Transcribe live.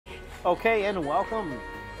Okay, and welcome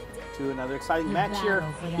to another exciting match here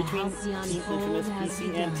between Team Infamous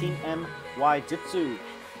PC and TeamMY Jutsu.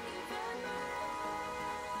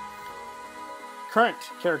 Current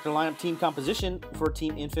character lineup team composition for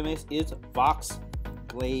Team Infamous is Vox,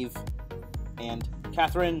 Glaive, and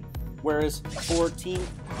Catherine, whereas for Team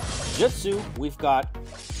Jutsu, we've got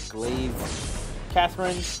Glaive,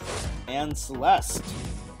 Catherine, and Celeste.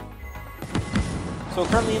 So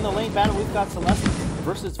currently in the lane battle, we've got Celeste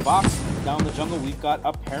versus Vox. Down the jungle, we've got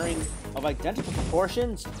a pairing of identical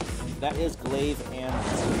proportions. That is Glaive and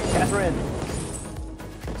Catherine.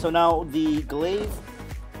 So now the Glaive,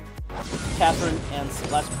 Catherine, and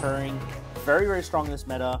Celeste pairing, very, very strong in this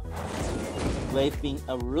meta. Glaive being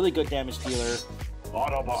a really good damage dealer.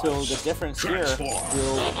 So the difference here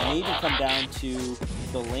will maybe come down to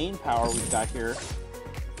the lane power we've got here.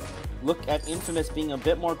 Look at Infamous being a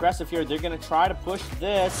bit more aggressive here. They're going to try to push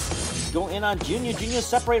this. Go in on Junior. Junior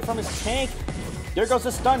separated from his tank. There goes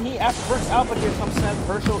the stun. He afterwards out, but here comes Sam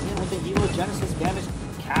Herschel in with the Heliogenesis damage.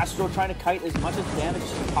 Castro trying to kite as much as damage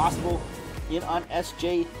as possible in on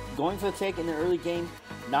SJ. Going for the take in the early game.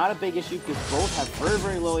 Not a big issue because both have very,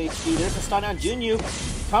 very low HP. There's a stun on Junior.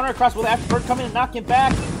 Counter across with Afterburn coming and knock him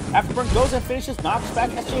back. Afterburn goes and finishes, knocks back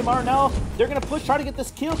SJ Marnell. They're going to push, try to get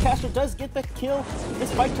this kill. Castro does get the kill.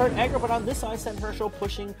 This fight turned aggro, but on this side, Sam Herschel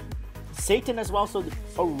pushing Satan as well. So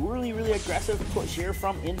a really, really aggressive push here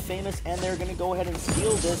from Infamous, and they're going to go ahead and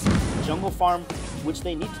steal this jungle farm, which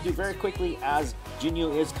they need to do very quickly as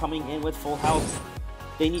Junior is coming in with full health.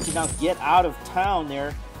 They need to now get out of town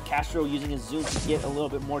there. Castro using his zoom to get a little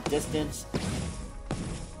bit more distance.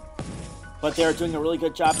 But they're doing a really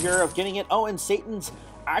good job here of getting it. Oh, and Satan's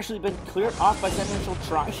actually been cleared off by Sentinel.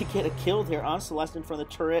 Trying to get a kill here on Celeste in front of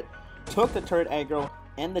the turret. Took the turret aggro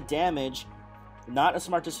and the damage. Not a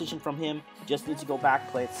smart decision from him. Just needs to go back,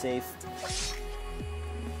 play it safe.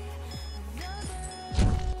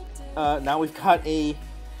 Now we've got a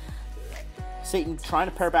Satan trying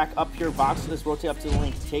to pair back up here. Vox is rotate up to the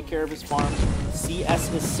lane to take care of his farm.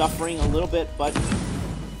 CS is suffering a little bit, but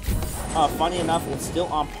funny enough, it's still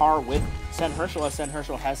on par with Sen Herschel, as Sen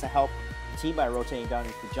Herschel has to help the team by rotating down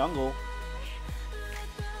into the jungle.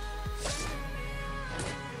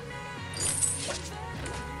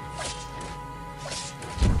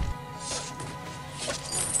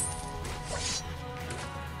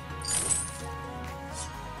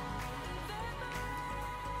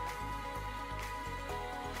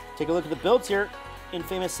 Take a look at the builds here.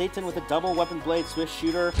 Infamous Satan with a double weapon blade, Swift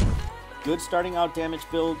Shooter. Good starting out damage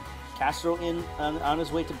build. Castro in on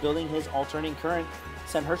his way to building his alternating current.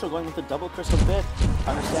 Sen Herschel going with a double crystal bit.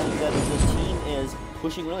 Understanding that the team is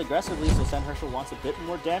pushing really aggressively, so Sen Herschel wants a bit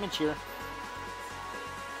more damage here.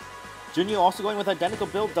 Junior also going with identical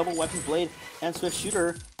build, double weapon blade, and Swift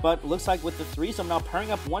Shooter. But looks like with the threesome now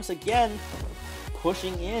pairing up once again,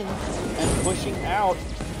 pushing in and pushing out.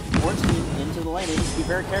 Orange team into the lane. They need to be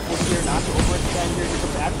very careful here not to overextend here. Here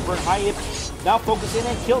comes Afterburn high hip. Now focus in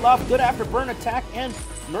and killed off. Good Afterburn attack and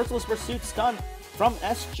Merciless Pursuit stun from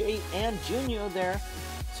SJ and Junior there.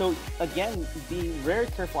 So again, be very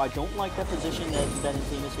careful. I don't like that position that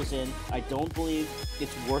Infamous was in. I don't believe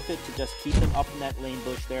it's worth it to just keep them up in that lane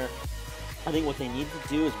bush there. I think what they need to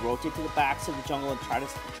do is rotate to the backs of the jungle and try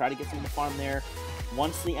to get some of the farm there.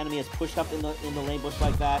 Once the enemy is pushed up in the lane bush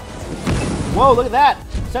like that. Whoa, look at that!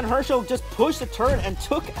 Sen Herschel just pushed the turret and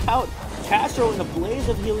took out Castro in a blaze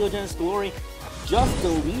of Heliogenesis glory, just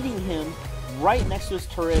deleting him right next to his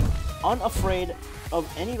turret, unafraid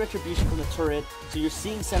of any retribution from the turret. So you're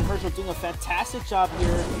seeing Sen Herschel doing a fantastic job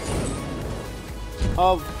here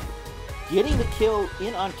of getting the kill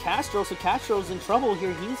in on Castro. So Castro's in trouble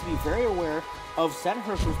here. He needs to be very aware of Sen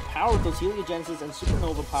Herschel's power with those Heliogenesis and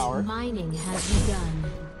Supernova power. Mining has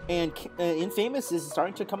begun. And Infamous is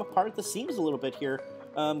starting to come apart at the seams a little bit here.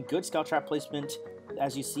 Good scout trap placement,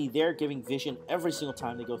 as you see there, giving vision every single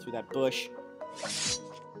time they go through that bush.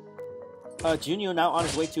 Junior now on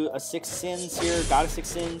his way to a 6 sins here. Got a 6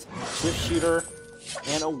 sins, Swift Shooter,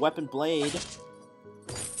 and a weapon blade.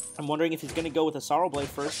 I'm wondering if he's going to go with a Sorrow Blade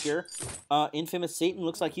first here. Infamous Satan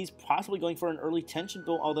looks like he's possibly going for an early tension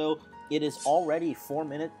build, although it is already 4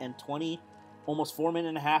 minutes and 20, almost 4 minutes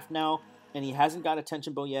and a half now, and he hasn't got a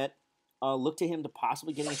tension bow yet. Look to him to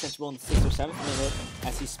possibly getting a tension bow in the 6th or 7th minute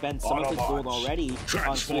as he spends some of his gold already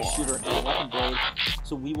on Swift Shooter and Weapon Blade.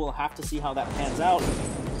 So we will have to see how that pans out.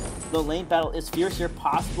 The lane battle is fierce here.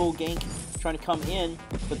 Possible gank trying to come in,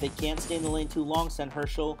 but they can't stay in the lane too long. Sen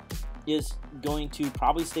Herschel is going to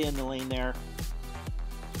probably stay in the lane there.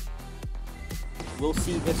 We'll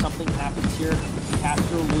see if something happens here.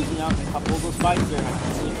 Castro losing out in a couple of those fights there.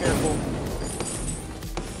 Have to be careful.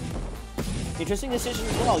 Interesting decision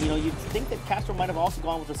as well. You know, you'd think that Castro might have also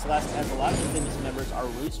gone with the Celeste, as a lot of the famous members are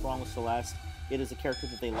really strong with Celeste. It is a character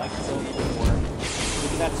that they like to go in for.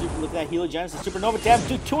 Look at that Heliogenesis Supernova damage,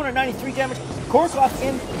 do 293 damage. Korkloff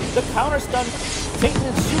in the counter stun. Satan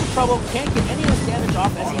in super trouble, can't get any of his damage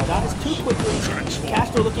off as he dies too quickly.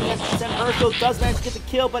 Castro looking at Sen Herschel, does manage to get the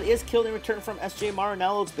kill, but is killed in return from SJ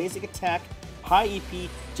Marinello's basic attack. High EP,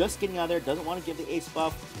 just getting out of there, doesn't want to give the ace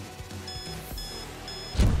buff.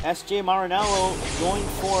 SJ Marinello going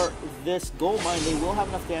for this gold mine. They will have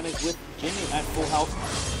enough damage with Jimmy at full health.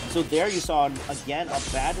 So there you saw, again, a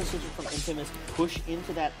bad decision from Infamous to push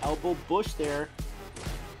into that elbow bush there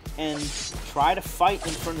and try to fight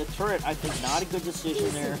in front of the turret. I think not a good decision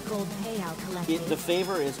there. The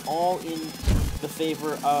favor is all in the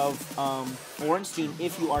favor of Ornstein.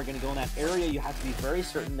 If you are going to go in that area, you have to be very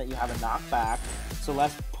certain that you have a knockback.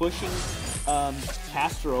 Celeste pushing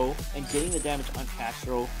Castro and getting the damage on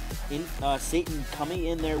Castro. Satan coming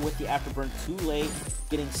in there with the afterburn too late,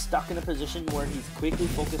 getting stuck in a position where he's quickly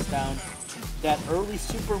focused down. That early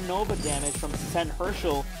supernova damage from Sen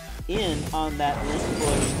Herschel in on that link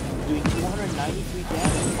push, doing 293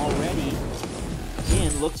 damage already.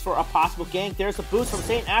 In, looks for a possible gank. There's the boost from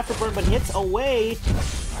Satan, afterburn, but hits away.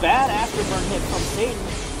 Bad afterburn hit from Satan.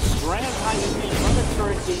 Strand high in front of the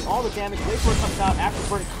turret, getting all the damage. Wait for it comes out.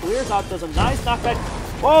 Afterburn clears out, does a nice knockback.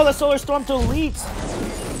 Oh, the Solar Storm deletes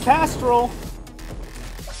Castro.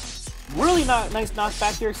 Really nice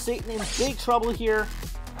knockback here. Satan in big trouble here.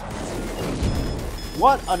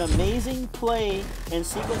 What an amazing play and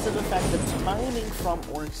sequence of effects. The timing from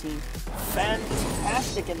Ornstein,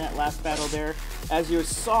 fantastic in that last battle there. As you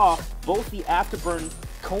saw, both the afterburn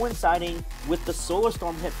coinciding with the Solar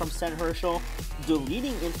Storm hit from Sen Herschel,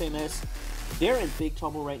 deleting Infamous. They're in big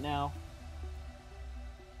trouble right now.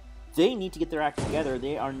 They need to get their act together.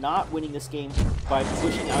 They are not winning this game by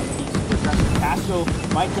pushing out these super aggressive. Castro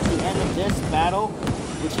might get the end of this battle,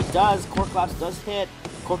 which he does. Korklops does hit.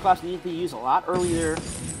 Korklops needed to use a lot earlier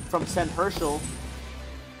from Sen Herschel.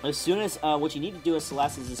 As soon as, what you need to do as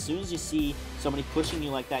Celeste is, as soon as you see somebody pushing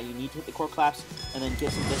you like that, you need to hit the Korklops and then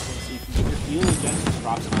get some distance so you can get your Heliogenesis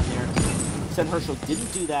drops on there. Sen Herschel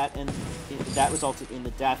didn't do that, and that resulted in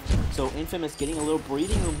the death. So Infamous getting a little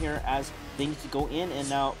breathing room here as they need to go in, and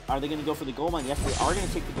now, are they going to go for the gold mine? Yes, they are going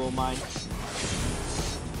to take the gold mine.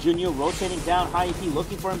 Junior rotating down, high EP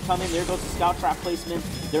looking for him coming. There goes the scout trap placement.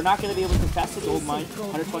 They're not going to be able to contest the gold mine.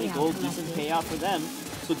 120 gold, decent payout for them.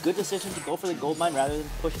 So good decision to go for the gold mine rather than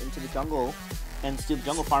push into the jungle and steal the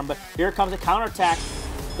jungle farm. But here comes a counterattack.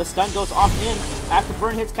 The stun goes off in. After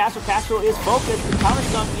burn hits Castro, Castro is focused. The counter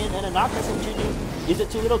stun in and a knockback from Junior. Is it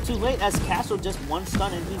too little too late as Castro just one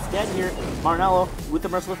stun and he's dead here. Marinello with the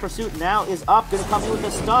Merciless Pursuit now is up. Going to come in with the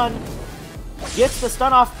stun. Gets the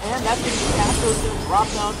stun off, and that's going to be Castro's going to drop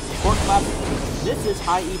down. Korklops. This is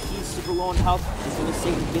high EP, super low in health. It's going to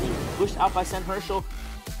Satan getting pushed out by Sen Herschel.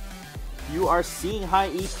 You are seeing high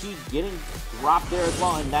EP getting dropped there as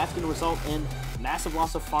well, and that's going to result in massive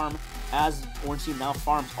loss of farm as Ornstein now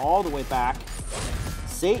farms all the way back.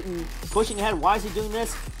 Satan pushing ahead. Why is he doing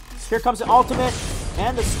this? Here comes the ultimate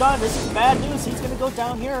and the stun. This is bad news. He's going to go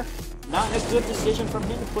down here. Not a good decision from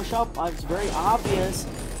him to push up. It's very obvious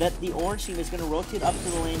that the orange team is going to rotate up to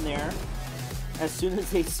the lane there. As soon as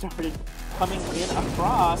they started coming in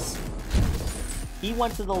across, he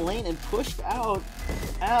went to the lane and pushed out.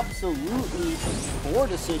 Absolutely poor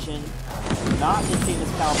decision. Not in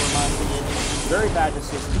famous caliber, in my opinion. Very bad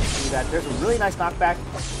decision to do that. There's a really nice knockback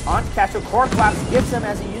on Castro. Korklops gets him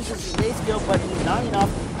as he uses his base skill, but he's not enough.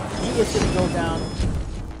 He is going to go down.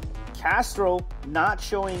 Castro not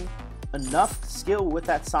showing enough skill with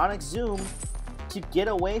that Sonic Zoom to get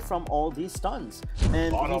away from all these stuns.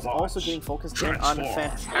 And he's also getting focused in on the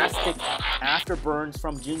fantastic afterburns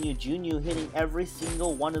from Junior. Junior hitting every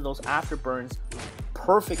single one of those afterburns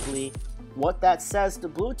perfectly. What that says to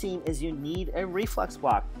blue team is you need a reflex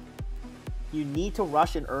block. You need to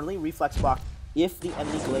rush an early reflex block if the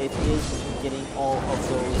enemy glaive is getting all of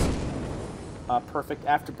those perfect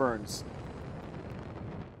afterburns.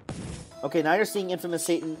 Okay, now you're seeing Infamous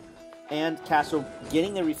Satan and Castro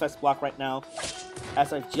getting the reflex block right now.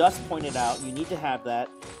 As I've just pointed out, you need to have that.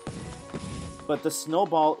 But the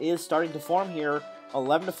snowball is starting to form here.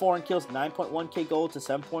 11-4 in kills, 9.1k gold to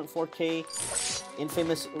 7.4k.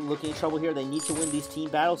 Infamous looking in trouble here. They need to win these team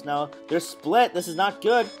battles now. They're split. This is not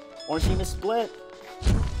good. Orange team is split.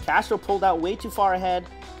 Castro pulled out way too far ahead.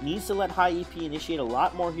 Needs to let high EP initiate a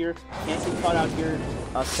lot more here. Can't get caught out here.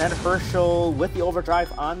 Sen Herschel with the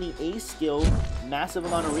overdrive on the ace skill. Massive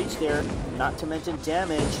amount of reach there. Not to mention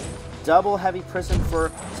damage. Double heavy prison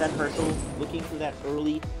for Sen Herschel. Looking for that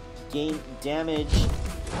early game damage.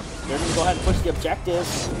 They're going to go ahead and push the objective.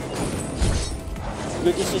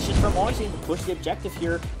 Good decision from Orange Team to push the objective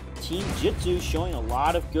here. Team Jutsu showing a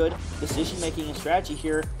lot of good decision-making and strategy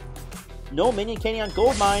here. No minion candy on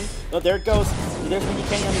Goldmine. Oh, there it goes. There's minion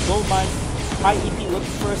candy on the Goldmine. High EP looking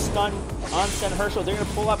for a stun on Sen Herschel. They're going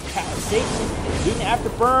to pull up Satan doing the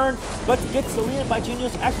afterburn, but gets deleted by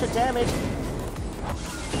Junior's extra damage.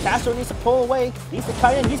 Castro needs to pull away, needs to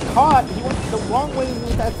kite in. He's caught. He went the wrong way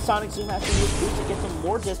with that Sonic Zoom after he was boost to get some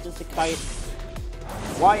more distance to kite.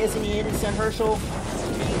 Why isn't he hitting Sen Herschel?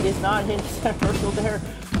 He is not hitting Sen Herschel there.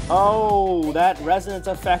 Oh, that resonance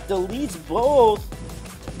effect deletes both.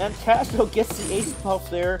 And Castro gets the ace buff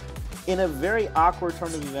there in a very awkward turn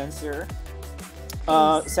of events here.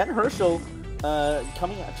 Sen Herschel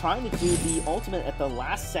trying to do the ultimate at the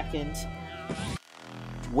last second,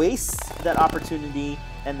 wastes that opportunity,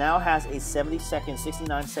 and now has a 70-second,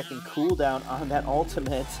 69-second cooldown on that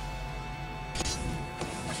ultimate.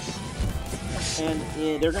 And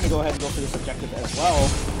they're going to go ahead and go for this objective as well.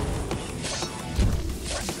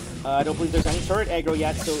 I don't believe there's any turret aggro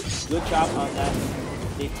yet, so good job on that.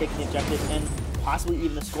 They've taken the objective and possibly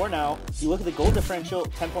even the score now. You look at the goal differential,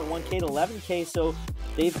 10.1k to 11k, so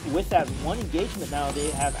they've, with that one engagement now,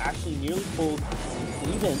 they have actually nearly pulled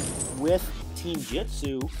even with Team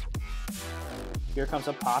Jutsu. Here comes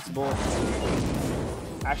a possible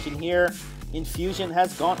action here. Infusion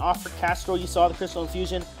has gone off for Castro. You saw the Crystal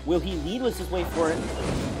Infusion. Will he lead with his way for it?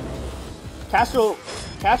 Castro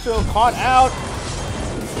caught out.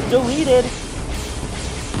 Deleted.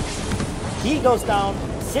 He goes down.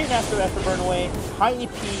 Satan has to burn away. High EP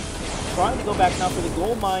trying to go back now for the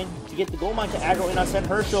gold mine to get the gold mine to aggro in on Sen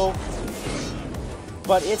Herschel.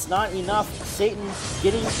 But it's not enough. Satan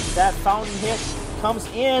getting that fountain hit comes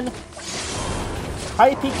in.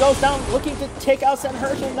 High EP goes down looking to take out Sen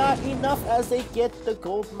Herschel. Not enough as they get the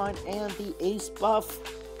gold mine and the ace buff.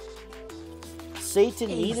 Satan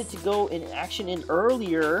needed to go in action in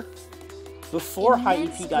earlier before High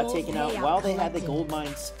EP got taken out while they had the gold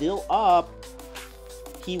mine still up.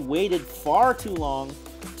 He waited far too long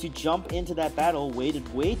to jump into that battle,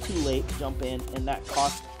 waited way too late to jump in, and that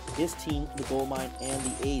cost his team the gold mine and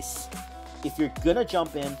the ace. If you're gonna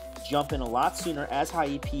jump in a lot sooner as High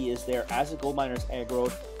EP is there, as the gold miners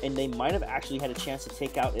aggroed, and they might have actually had a chance to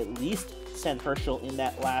take out at least Sen Herschel in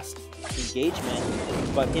that last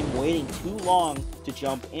engagement, but him waiting too long to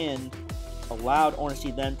jump in allowed Orange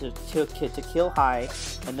Team then to kill High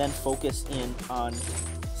and then focus in on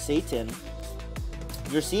Satan.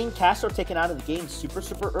 You're seeing Castro taken out of the game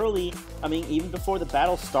super early. I mean, even before the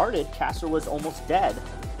battle started, Castro was almost dead.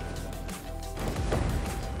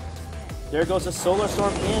 There goes a Solar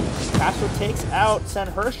Storm in. Castro takes out Sen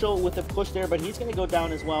Herschel with a push there, but he's going to go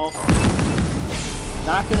down as well.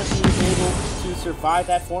 Not going to be able to survive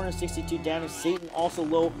that 462 damage. Satan also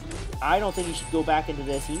low. I don't think he should go back into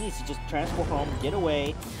this. He needs to just transport home, get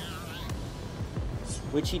away.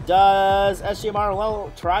 Which he does. SJ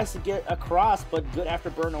Marlello tries to get across, but good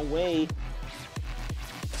afterburn away.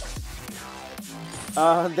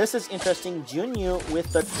 This is interesting. Junior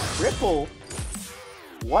with the triple.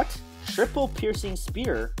 What? Triple piercing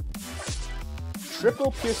spear.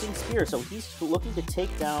 Triple piercing spear. So he's looking to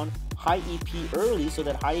take down High EP early so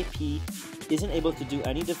that High EP isn't able to do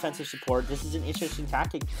any defensive support. This is an interesting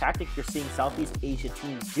tactic you're seeing Southeast Asia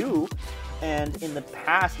teams do, and in the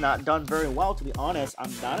past not done very well, to be honest.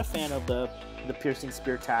 I'm not a fan of the piercing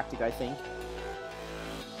spear tactic, I think.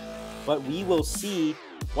 But we will see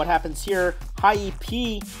what happens here. High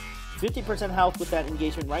EP, 50% health with that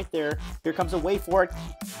engagement right there. Here comes a wait for it.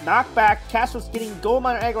 Knockback. Castro's getting gold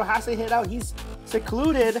miner aggro, has to hit out. He's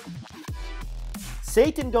secluded.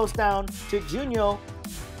 Satan goes down to Junio.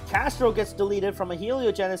 Castro gets deleted from a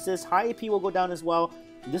Heliogenesis. High EP will go down as well.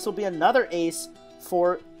 This will be another ace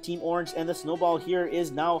for Team Orange, and the snowball here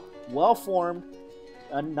is now well formed.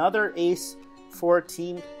 Another ace for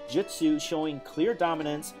Team Jutsu, showing clear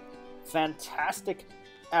dominance. Fantastic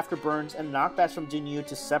afterburns and knockbacks from Junyu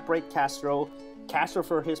to separate Castro. Castro,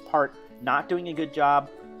 for his part, not doing a good job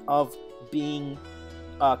of being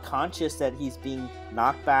conscious that he's being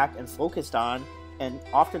knocked back and focused on, and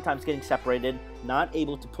oftentimes getting separated, not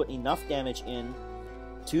able to put enough damage in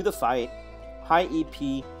to the fight. High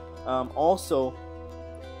EP also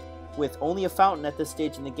with only a fountain at this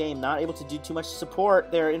stage in the game, not able to do too much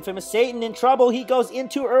support there. Infamous Satan in trouble. He goes in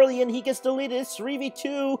too early and he gets deleted. It's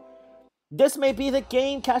 3v2. This may be the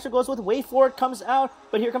game. Castro goes with wait for it, comes out,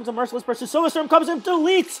 but here comes a merciless person. Solar Storm comes in,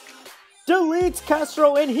 deletes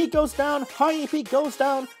Castro, and he goes down. High EP goes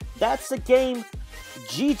down. That's the game.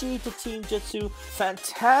 GG to Team Jutsu.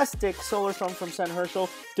 Fantastic Solar Storm from Sen Herschel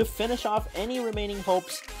to finish off any remaining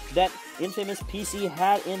hopes that Infamous PC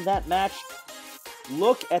had in that match.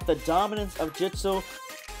 Look at the dominance of Jutsu.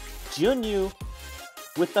 Junyu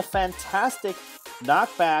with the fantastic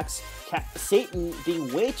knockbacks. Satan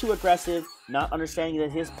being way too aggressive, not understanding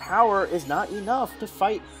that his power is not enough to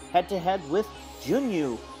fight head-to-head with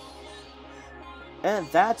Junyu. And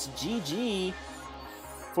that's GG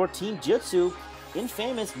for Team Jutsu.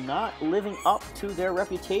 Infamous not living up to their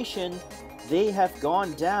reputation. They have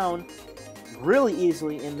gone down really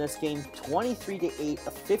easily in this game, 23-8,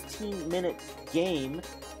 a 15-minute game.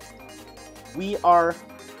 We are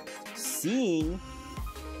seeing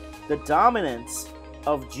the dominance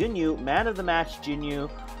of Junyu, man of the match Junyu.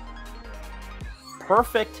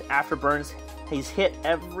 Perfect afterburns. He's hit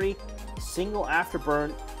every single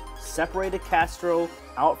afterburn, separated Castro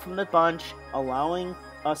out from the bunch, allowing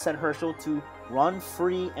Sen Herschel to run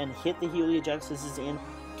free and hit the Heliogenesis in.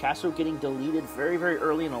 Castro getting deleted very, very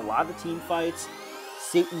early in a lot of the team fights.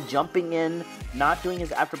 Satan jumping in, not doing his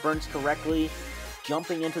afterburns correctly,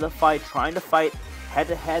 jumping into the fight, trying to fight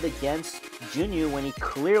head-to-head against Junyu when he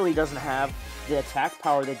clearly doesn't have the attack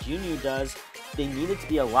power that Junyu does. They needed to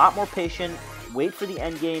be a lot more patient, wait for the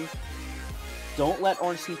end game, don't let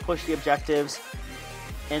Orange Team push the objectives,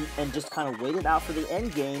 and just kind of wait it out for the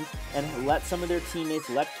end game and let some of their teammates,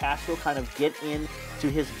 let Castro kind of get into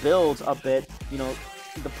his builds a bit. You know,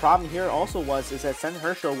 the problem here also is that Sen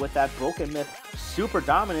Herschel with that Broken Myth super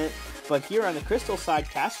dominant, but here on the Crystal side,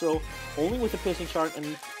 Castro only with the Piercing Shard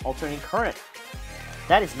and Alternating Current.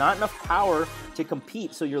 That is not enough power to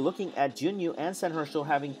compete, so you're looking at Junyu and Sen Herschel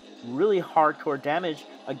having really hardcore damage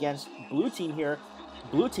against Blue Team here.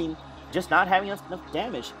 Blue Team just not having enough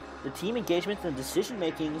damage. The team engagement and decision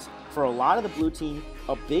makings for a lot of the Blue Team,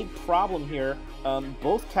 a big problem here.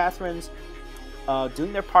 Both Catherines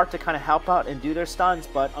doing their part to kind of help out and do their stuns,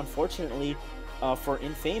 but unfortunately for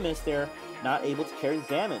Infamous, they're not able to carry the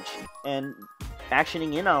damage. And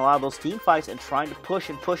actioning in on a lot of those team fights and trying to push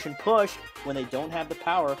and push and push when they don't have the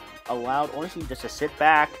power allowed Orange Team just to sit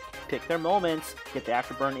back, pick their moments, get the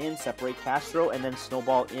afterburn in, separate Castro, and then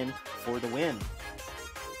snowball in for the win.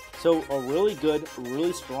 So a really good,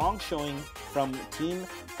 really strong showing from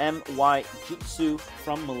TeamMY Jutsu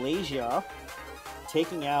from Malaysia,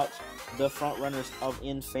 taking out the front runners of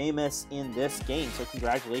Infamous in this game. So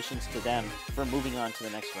congratulations to them for moving on to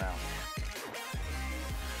the next round.